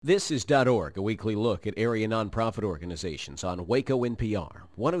This is .org, a weekly look at area nonprofit organizations on Waco NPR,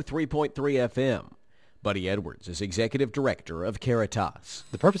 103.3 FM. Buddy Edwards is Executive Director of Caritas.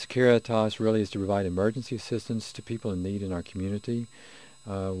 The purpose of Caritas really is to provide emergency assistance to people in need in our community.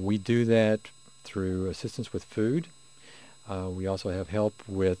 We do that through assistance with food. We also have help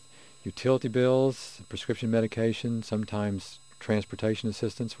with utility bills, prescription medication, sometimes transportation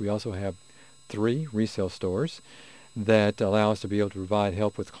assistance. We also have 3 resale stores that allow us to be able to provide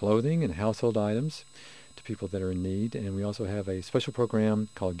help with clothing and household items to people that are in need. And we also have a special program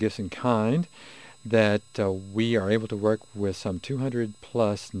called Gifts in Kind that we are able to work with some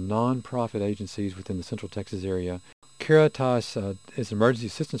 200-plus nonprofit agencies within the Central Texas area. Caritas is an emergency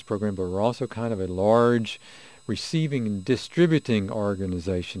assistance program, but we're also kind of a large receiving and distributing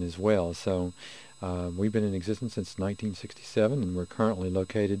organization as well. So we've been in existence since 1967, and we're currently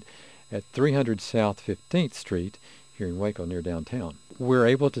located at 300 South 15th Street here in Waco near downtown. We're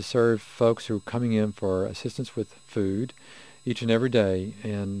able to serve folks who are coming in for assistance with food each and every day,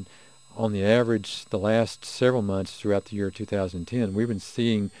 and on the average, the last several months throughout the year 2010, we've been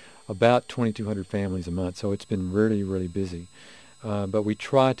seeing about 2,200 families a month, so it's been really, really busy. But we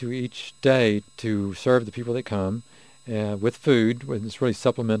try to each day to serve the people that come with food, when it's really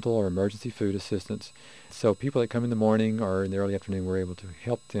supplemental or emergency food assistance. So people that come in the morning or in the early afternoon, we're able to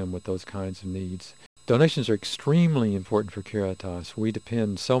help them with those kinds of needs. Donations are extremely important for Caritas. We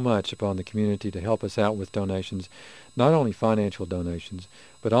depend so much upon the community to help us out with donations, not only financial donations,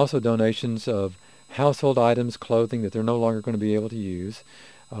 but also donations of household items, clothing that they're no longer going to be able to use.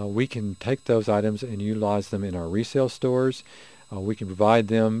 We can take those items and utilize them in our resale stores. We can provide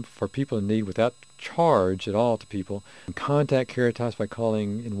them for people in need without charge at all to people. Contact Caritas by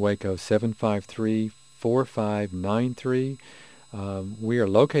calling in Waco 753-4593. We are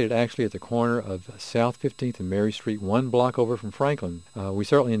located actually at the corner of South 15th and Mary Street, 1 block over from Franklin. We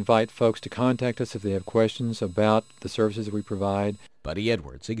certainly invite folks to contact us if they have questions about the services that we provide. Buddy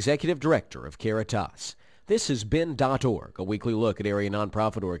Edwards, Executive Director of Caritas. This has been .org, a weekly look at area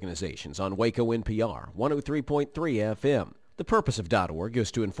nonprofit organizations on Waco NPR, 103.3 FM. The purpose of .org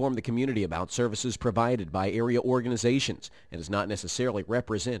is to inform the community about services provided by area organizations and does not necessarily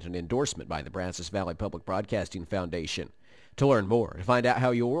represent an endorsement by the Brazos Valley Public Broadcasting Foundation. To learn more, to find out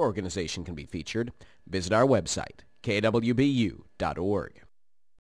how your organization can be featured, visit our website, kwbu.org.